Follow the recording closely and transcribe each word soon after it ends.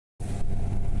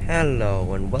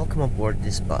Hello and welcome aboard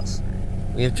this bus.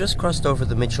 We have just crossed over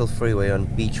the Mitchell Freeway on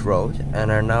Beach Road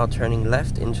and are now turning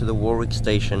left into the Warwick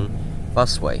Station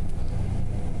busway.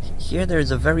 Here there is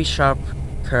a very sharp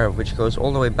curve which goes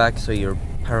all the way back, so you're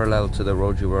parallel to the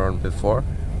road you were on before.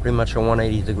 Pretty much a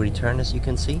 180-degree turn, as you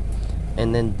can see.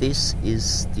 And then this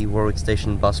is the Warwick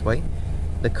Station busway.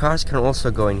 The cars can also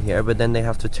go in here, but then they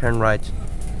have to turn right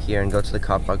here and go to the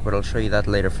car park, but I'll show you that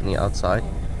later from the outside.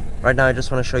 Right now I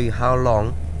just want to show you how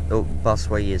long the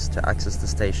busway is to access the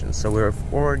station. So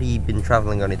we've already been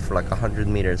traveling on it for like 100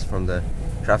 meters from the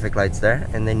traffic lights there,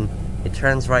 and then it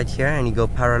turns right here and you go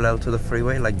parallel to the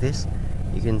freeway like this.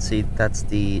 You can see that's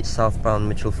the southbound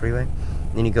Mitchell Freeway.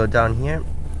 Then you go down here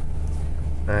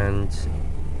and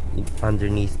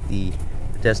underneath the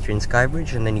pedestrian sky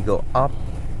bridge, and then you go up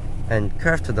and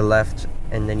curve to the left,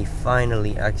 and then you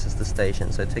finally access the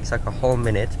station. So it takes like a whole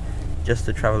minute just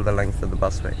to travel the length of the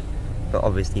busway. But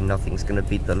obviously nothing's gonna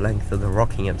beat the length of the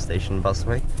Rockingham Station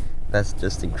busway. That's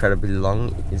just incredibly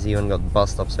long. It's even got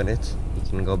bus stops on it. You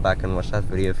can go back and watch that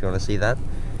video if you want to see that.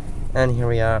 And here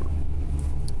we are,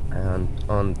 and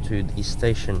on to the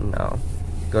station now.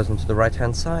 Goes into the right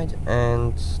hand side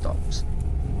and stops.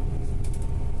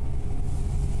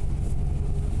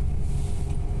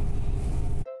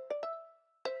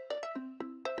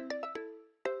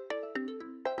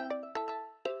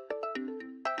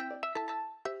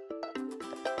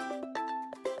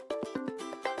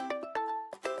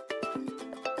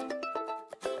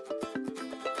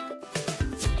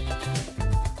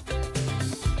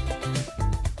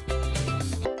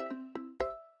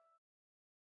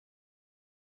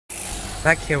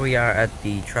 Back here we are at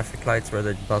the traffic lights where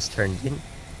the bus turned in.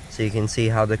 So you can see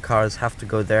how the cars have to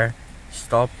go there,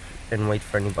 stop and wait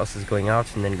for any buses going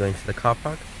out, and then go into the car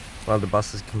park, while the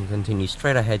buses can continue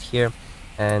straight ahead here.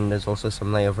 And there's also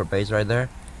some layover bays right there,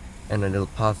 and a little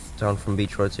path down from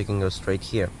Beach Road so you can go straight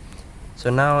here. So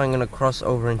now I'm going to cross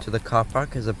over into the car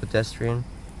park as a pedestrian.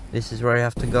 This is where I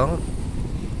have to go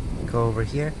over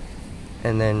here.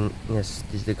 And then, yes,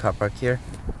 this is the car park here.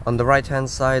 On the right hand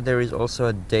side there is also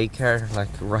a daycare, like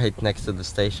right next to the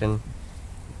station.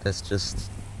 That's just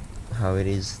how it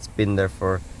is. It's been there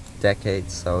for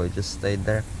decades, so it just stayed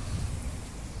there.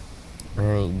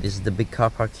 This is the big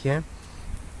car park here,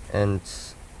 and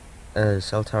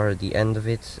cell tower at the end of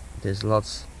it. There's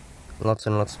lots and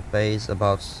lots of bays,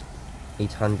 about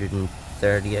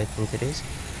 830 I think it is.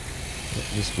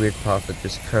 This weird path that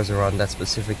just curves around that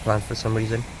specific plant for some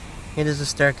reason. It is a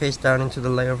staircase down into the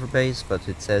layover bays, but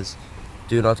it says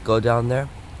do not go down there.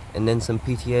 And then some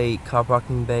PTA car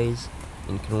parking bays,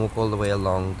 and you can walk all the way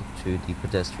along to the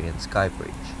pedestrian sky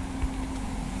bridge.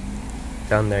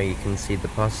 Down there you can see the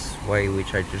busway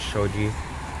which I just showed you.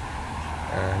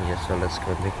 Yeah, so let's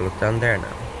go take a look down there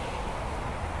now.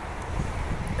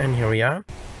 And here we are.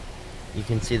 You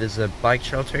can see there's a bike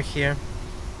shelter here.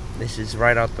 This is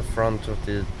right out the front of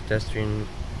the pedestrian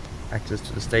access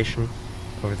to the station.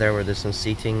 Over there where there's some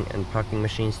seating and parking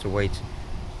machines to wait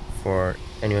for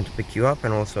anyone to pick you up,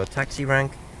 and also a taxi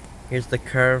rank. Here's the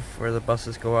curve where the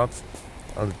buses go up.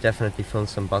 I'll definitely film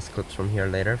some bus clips from here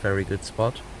later. Very good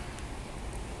spot.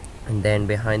 And then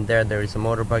behind there is a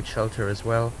motorbike shelter as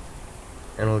well,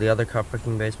 and all the other car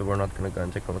parking bays, but we're not going to go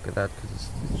and take a look at that because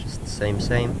it's just the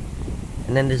same.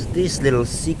 And then there's this little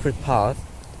secret path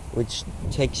which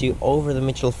takes you over the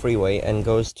Mitchell Freeway and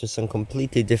goes to some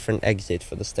completely different exit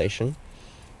for the station.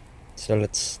 So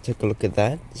let's take a look at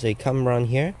that. So you come around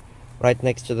here, right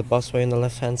next to the busway on the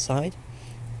left hand side.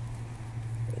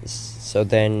 So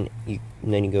then you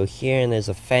go here, and there's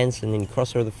a fence, and then you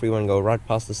cross over the freeway and go right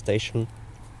past the station.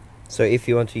 So if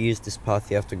you want to use this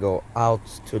path, you have to go out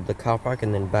to the car park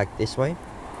and then back this way.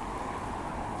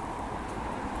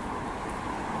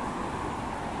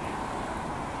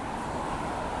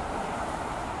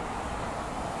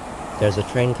 There's a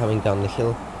train coming down the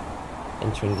hill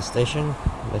entering the station.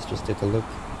 Let's just take a look,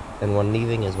 and one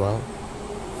leaving as well.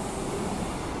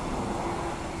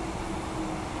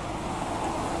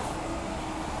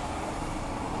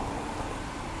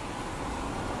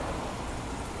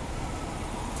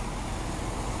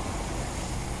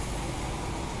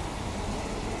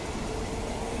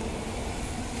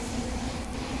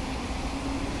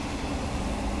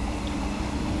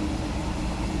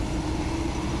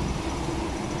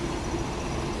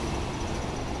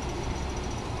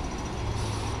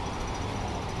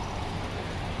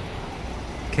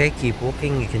 Okay, keep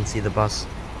walking. You can see the bus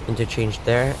interchange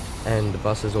there, and the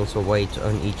buses also wait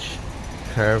on each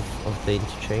curve of the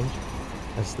interchange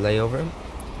as layover.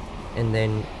 And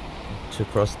then to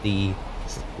cross the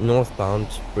northbound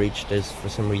bridge, there's for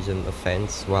some reason a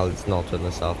fence while it's not on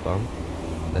the southbound.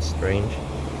 That's strange.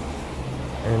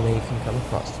 and then you can come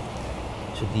across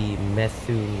to the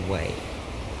Methuen Way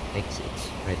exit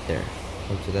right there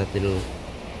onto that little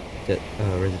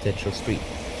residential street.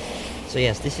 So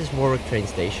yes, this is Warwick train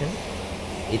station.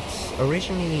 It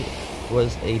originally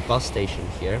was a bus station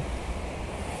here,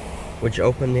 which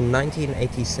opened in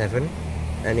 1987,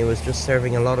 and it was just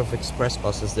serving a lot of express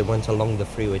buses that went along the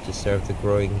freeway to serve the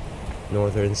growing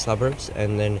northern suburbs.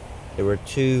 And then there were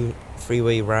 2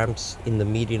 freeway ramps in the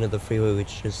median of the freeway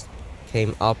which just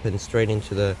came up and straight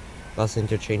into the bus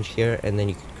interchange here, and then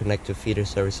you could connect to feeder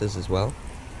services as well.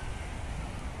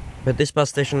 But this bus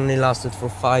station only lasted for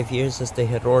 5 years, as they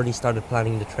had already started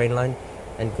planning the train line,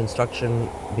 and construction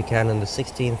began on the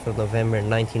 16th of November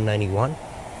 1991,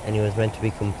 and it was meant to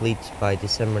be complete by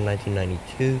December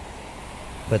 1992.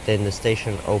 But then the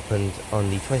station opened on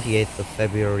the 28th of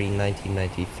February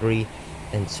 1993,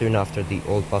 and soon after the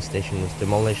old bus station was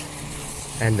demolished,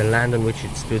 and the land on which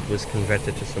it stood was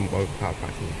converted to some old car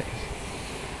parking bays.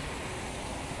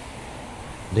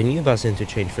 The new bus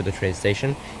interchange for the train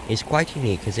station is quite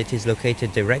unique, as it is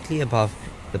located directly above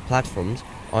the platforms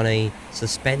on a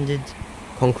suspended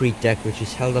concrete deck which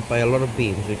is held up by a lot of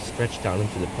beams which stretch down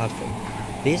into the platform.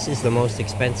 This is the most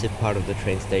expensive part of the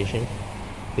train station,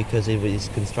 because it is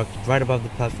constructed right above the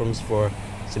platforms for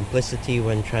simplicity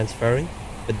when transferring.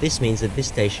 But this means that this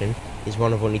station is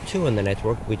one of only 2 on the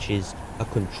network which is a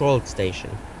controlled station.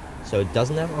 So it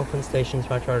doesn't have open station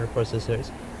smart charter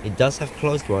processors, it does have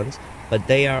closed ones, but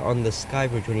they are on the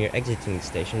skybridge when you're exiting the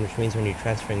station, which means when you're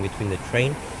transferring between the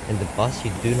train and the bus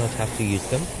you do not have to use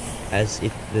them, as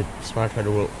the smart charter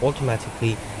will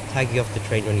automatically tag you off the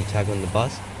train when you tag on the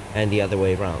bus, and the other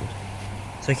way around.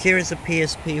 So here is a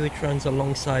PSP which runs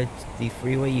alongside the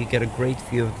freeway. You get a great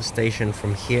view of the station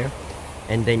from here,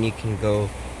 and then you can go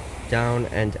down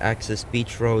and access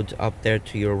Beach Road up there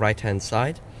to your right hand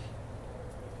side,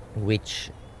 which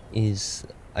is,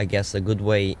 I guess, a good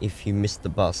way if you miss the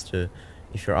bus to,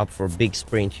 if you're up for a big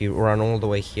sprint, you run all the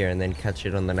way here and then catch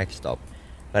it on the next stop.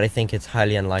 But I think it's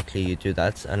highly unlikely you do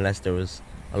that unless there was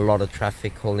a lot of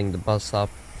traffic holding the bus up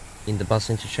in the bus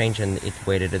interchange and it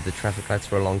waited at the traffic lights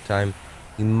for a long time.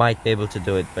 You might be able to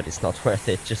do it, but it's not worth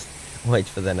it. Just wait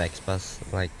for the next bus,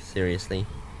 like seriously.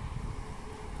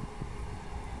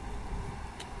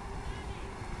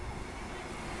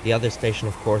 The other station,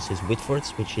 of course, is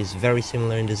Whitford's, which is very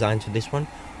similar in design to this one,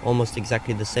 almost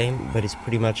exactly the same, but it's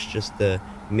pretty much just the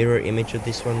mirror image of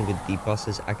this one, with the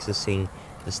buses accessing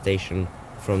the station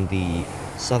from the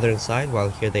southern side, while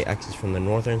here they access from the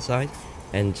northern side,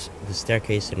 and the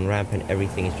staircase and ramp and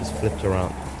everything is just flipped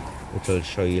around, which I'll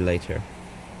show you later.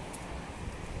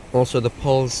 Also, the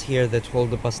poles here that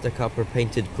hold the bus deck up are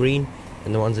painted green,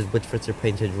 and the ones at Whitford's are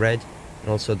painted red. And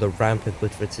also the ramp at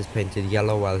Whitford's is painted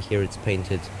yellow, while here it's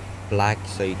painted black,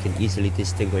 so you can easily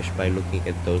distinguish by looking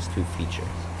at those 2 features.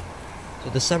 So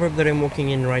the suburb that I'm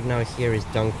walking in right now here is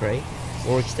Duncraig.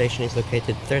 Warwick Station is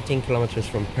located 13 kilometers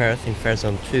from Perth in Fare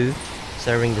Zone 2,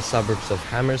 serving the suburbs of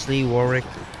Hammersley, Warwick,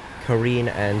 Careen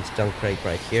and Duncraig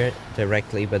right here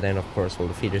directly, but then of course all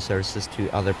the feeder services to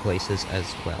other places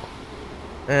as well.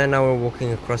 And now we're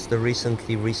walking across the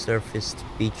recently resurfaced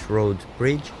Beach Road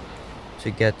Bridge to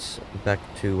get back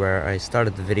to where I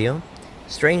started the video.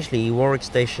 Strangely, Warwick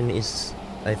Station is,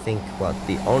 I think,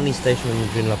 the only station on the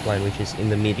Joondalup line which is in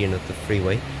the median of the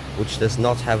freeway, which does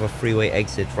not have a freeway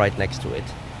exit right next to it.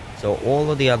 So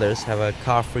all of the others have a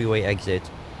car freeway exit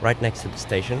right next to the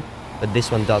station, but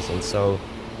this one doesn't. So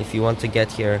if you want to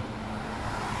get here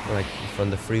like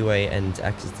from the freeway and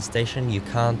access the station, you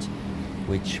can't,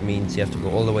 which means you have to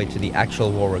go all the way to the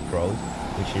actual Warwick Road,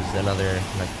 which is another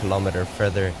kilometer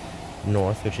further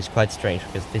north, which is quite strange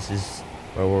because this is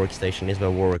where Warwick Station is,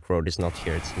 but Warwick Road is not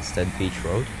here, it's instead Beach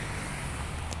Road.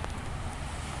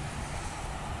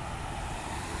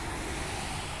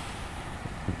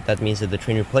 That means that the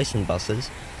train replacement buses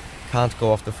can't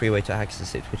go off the freeway to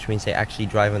access it, which means they actually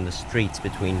drive on the streets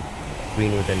between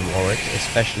Greenwood and Warwick,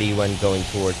 especially when going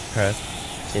towards Perth,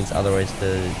 since otherwise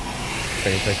the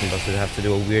train replacement buses have to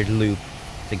do a weird loop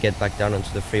to get back down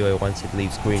onto the freeway once it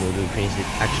leaves Greenwood, which means it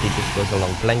actually just goes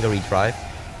along Glengarry Drive,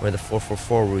 where the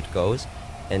 444 route goes,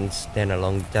 and then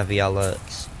along Daviala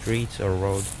Street or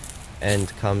Road, and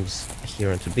comes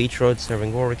here onto Beach Road,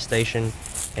 serving Warwick Station,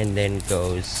 and then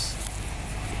goes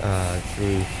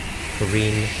through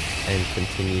Careen and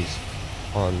continues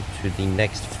on to the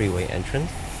next freeway entrance.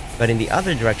 But in the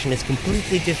other direction, it's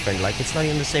completely different, like it's not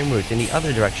even the same route. In the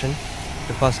other direction,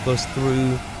 the bus goes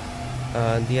through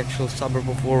the actual suburb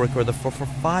of Warwick, where the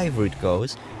 445 route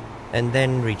goes, and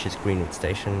then reaches Greenwood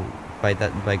Station by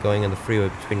going on the freeway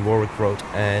between Warwick Road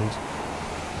and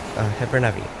Hepburn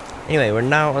Avenue. Anyway, we're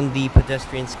now on the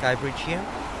pedestrian skybridge here,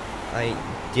 I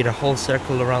did a whole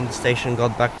circle around the station,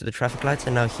 got back to the traffic lights,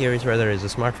 and now here is where there is a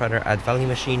smart rider add value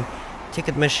machine,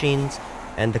 ticket machines,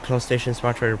 and the closed station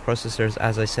smart rider processors,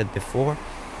 as I said before.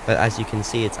 But as you can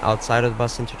see, it's outside of the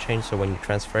bus interchange, so when you're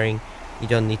transferring, you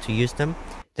don't need to use them.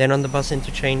 Then on the bus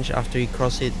interchange, after you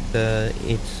cross it,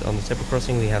 it's on the zebra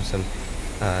crossing, we have some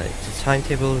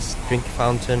timetables, drink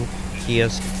fountain,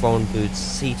 kiosk, phone booths,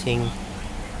 seating,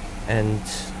 and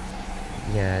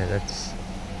yeah, that's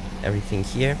everything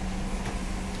here.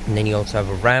 And then you also have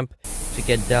a ramp to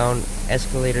get down,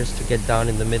 escalators to get down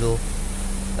in the middle,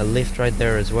 a lift right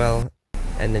there as well.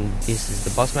 And then this is the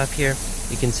bus map here.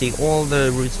 You can see all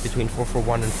the routes between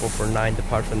 441 and 449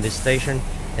 depart from this station,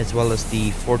 as well as the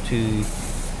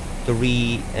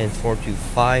 423 and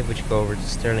 425, which go over to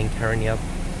Stirling, Karrinyup.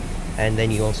 And then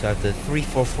you also have the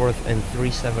 344 and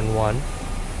 371,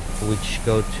 which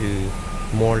go to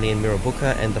Morley and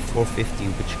Mirrabooka, and the 450,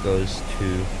 which goes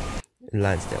to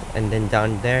Lansdale. And then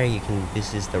down there,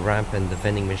 this is the ramp and the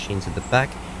vending machines at the back.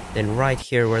 Then right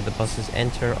here where the buses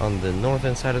enter on the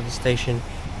northern side of the station,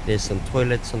 there's some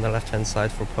toilets on the left hand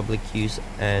side for public use,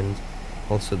 and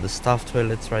also the staff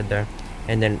toilets right there.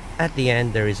 And then at the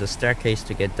end there is a staircase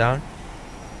to get down.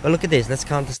 But look at this, let's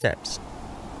count the steps.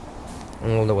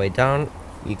 All the way down,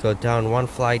 you go down one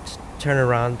flight, turn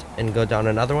around and go down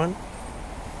another one.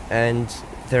 And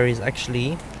there is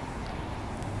actually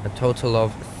a total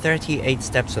of 38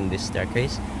 steps on this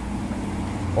staircase.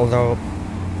 Although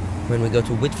when we go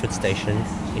to Whitford Station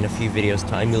in a few videos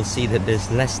time, you'll see that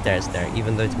there's less stairs there,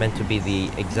 even though it's meant to be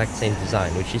the exact same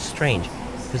design, which is strange,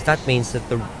 because that means that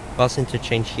the bus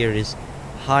interchange here is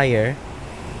higher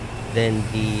than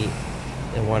the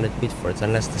one at Whitford,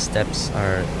 unless the steps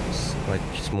are like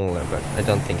smaller, but I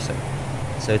don't think so.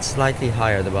 So it's slightly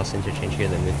higher, the bus interchange here,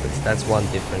 than Whitford. That's one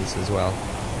difference as well,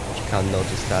 but you can't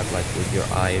notice that like with your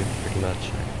eye pretty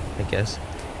much, I guess.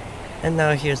 And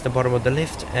now here's the bottom of the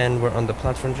lift, and we're on the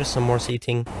platform, just some more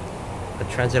seating, a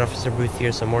transit officer booth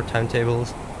here, some more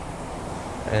timetables,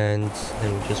 and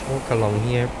then we just walk along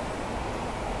here.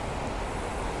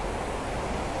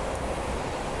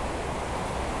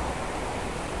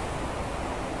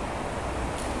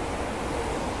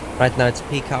 Right now it's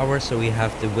peak hour, so we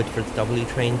have the Whitford W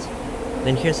trains.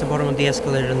 Then here's the bottom of the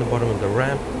escalator and the bottom of the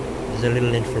ramp. There's a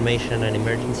little information and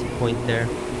emergency point there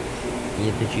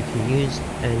that you can use,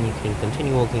 and you can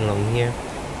continue walking along here.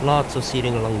 Lots of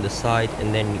seating along the side,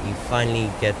 and then you finally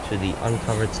get to the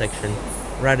uncovered section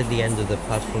right at the end of the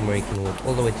platform, where you can walk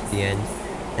all the way to the end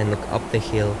and look up the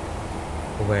hill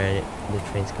where the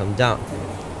trains come down.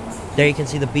 There you can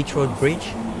see the Beach Road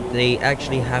Bridge. They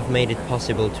actually have made it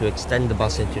possible to extend the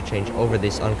bus interchange over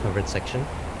this uncovered section,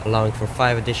 allowing for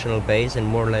 5 additional bays and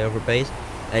more layover bays,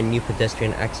 and new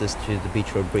pedestrian access to the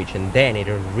Beach Road Bridge. And then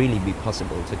it'll really be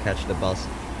possible to catch the bus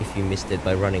if you missed it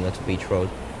by running onto Beach Road.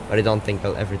 But I don't think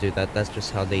they'll ever do that. That's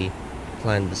just how they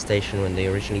planned the station when they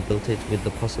originally built it, with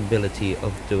the possibility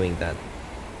of doing that.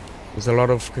 There's a lot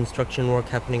of construction work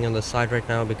happening on the side right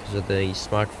now because of the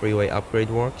smart freeway upgrade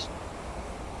works,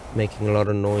 making a lot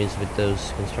of noise with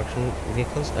those construction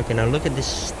vehicles. Okay, now look at this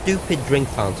stupid drink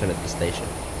fountain at the station.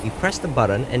 You press the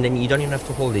button, and then you don't even have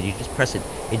to hold it, you just press it.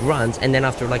 It runs, and then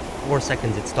after like 4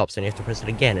 seconds it stops, and you have to press it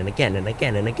again and again and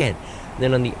again and again. And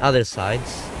then on the other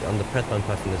sides, on the Perth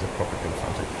platform, there's a proper drink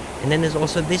fountain. And then there's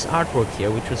also this artwork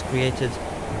here, which was created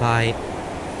by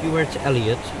Stuart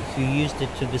Elliott, who used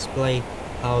it to display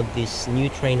how this new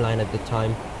train line at the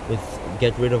time would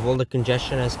get rid of all the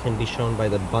congestion, as can be shown by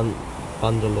the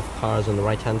bundle of cars on the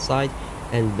right hand side,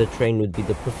 and the train would be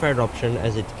the preferred option,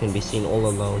 as it can be seen all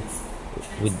alone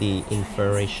with the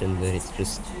information that it's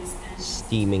just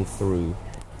steaming through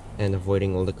and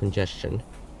avoiding all the congestion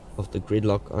of the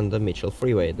gridlock on the Mitchell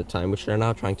Freeway at the time, which they're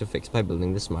now trying to fix by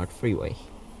building the smart freeway.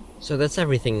 So that's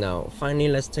everything now. Finally,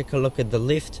 let's take a look at the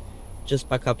lift. Just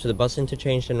back up to the bus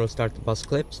interchange, and we'll start the bus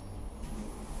clips.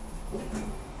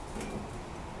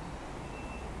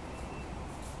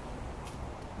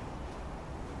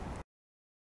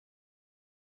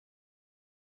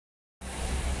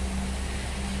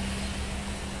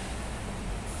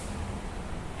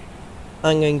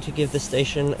 I'm going to give the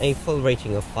station a full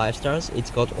rating of 5 stars.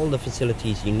 It's got all the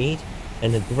facilities you need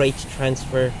and a great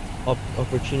transfer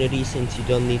opportunity, since you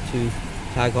don't need to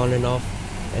tag on and off,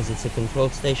 as it's a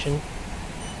controlled station.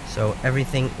 So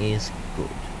everything is good.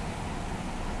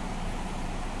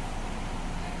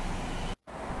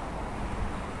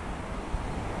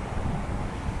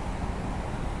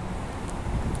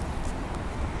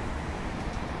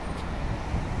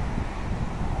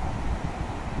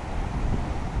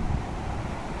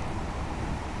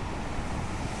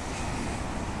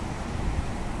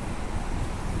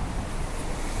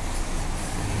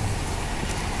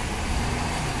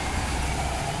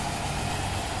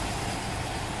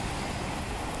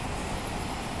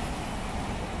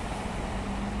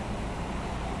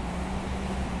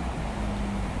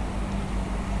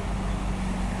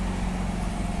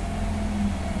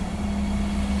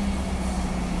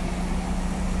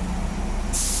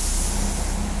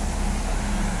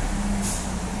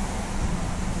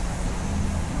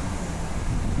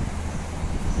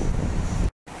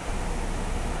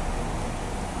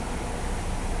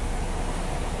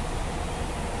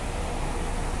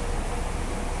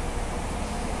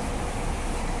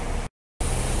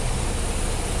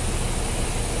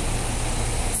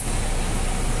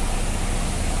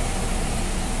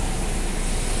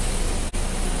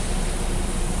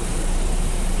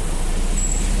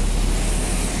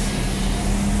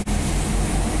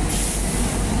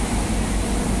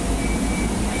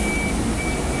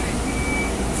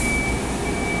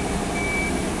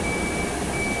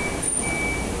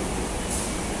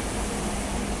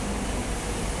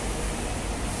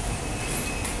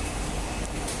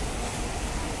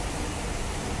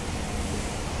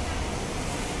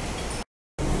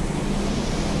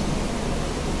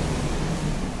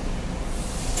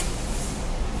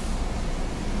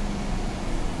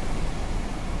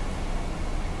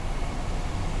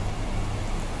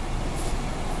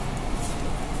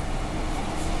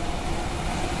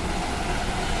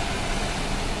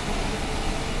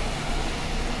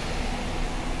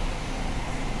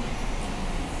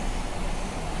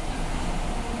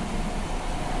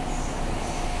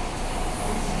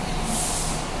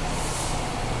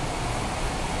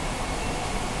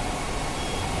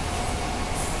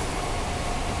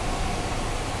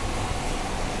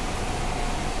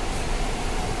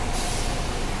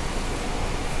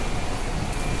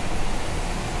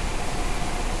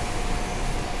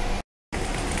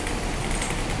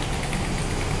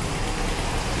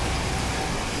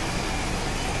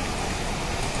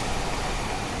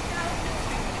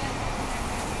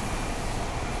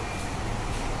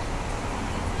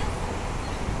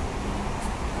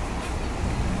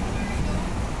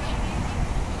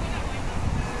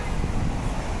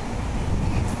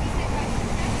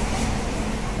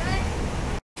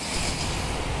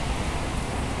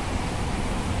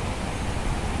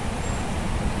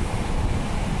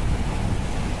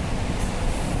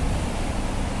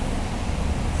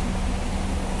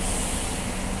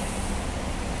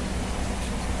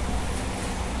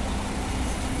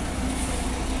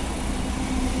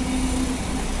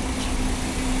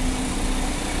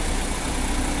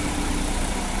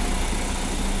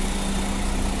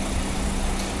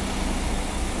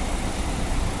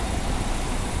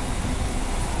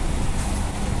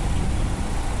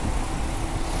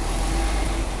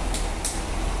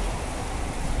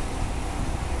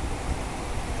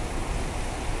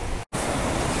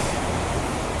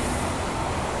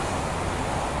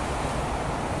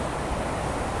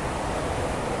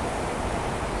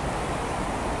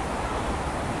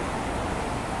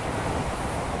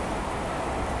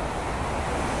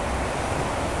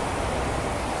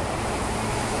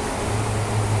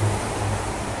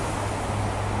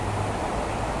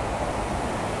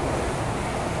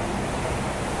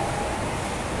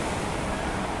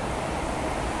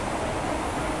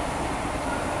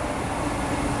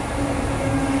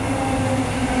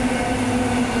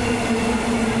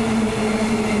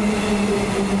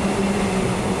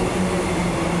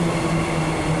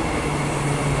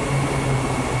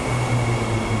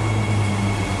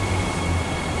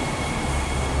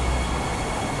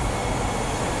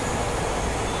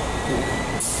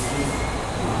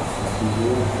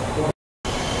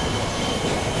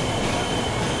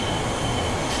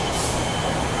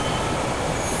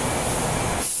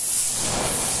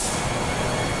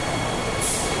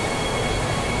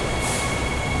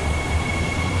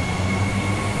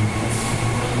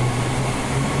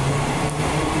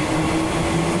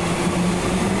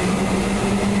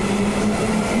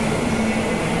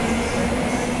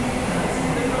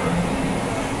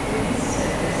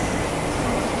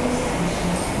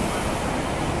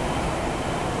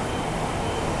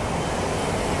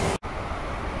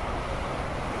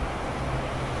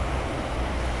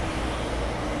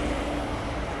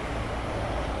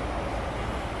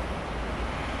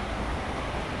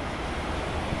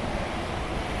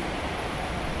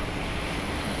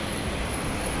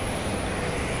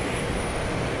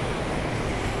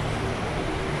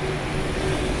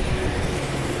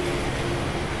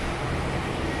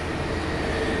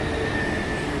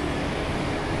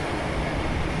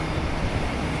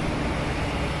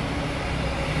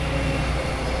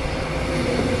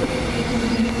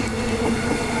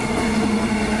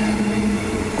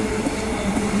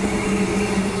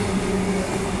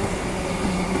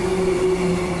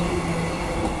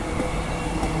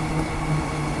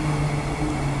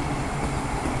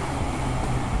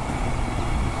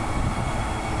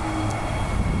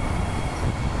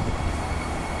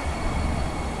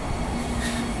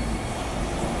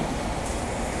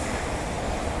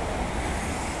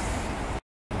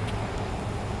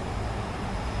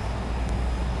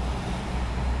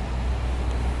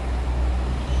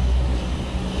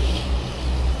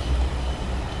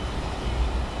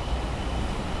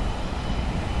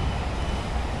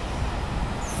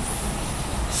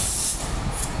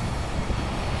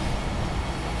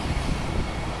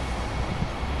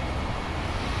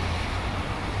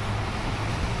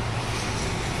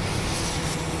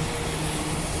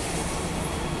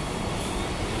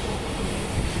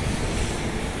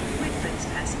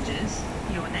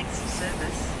 Your next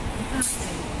service departs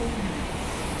in 4 minutes.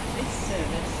 This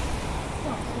service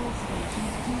stops all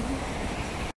stations.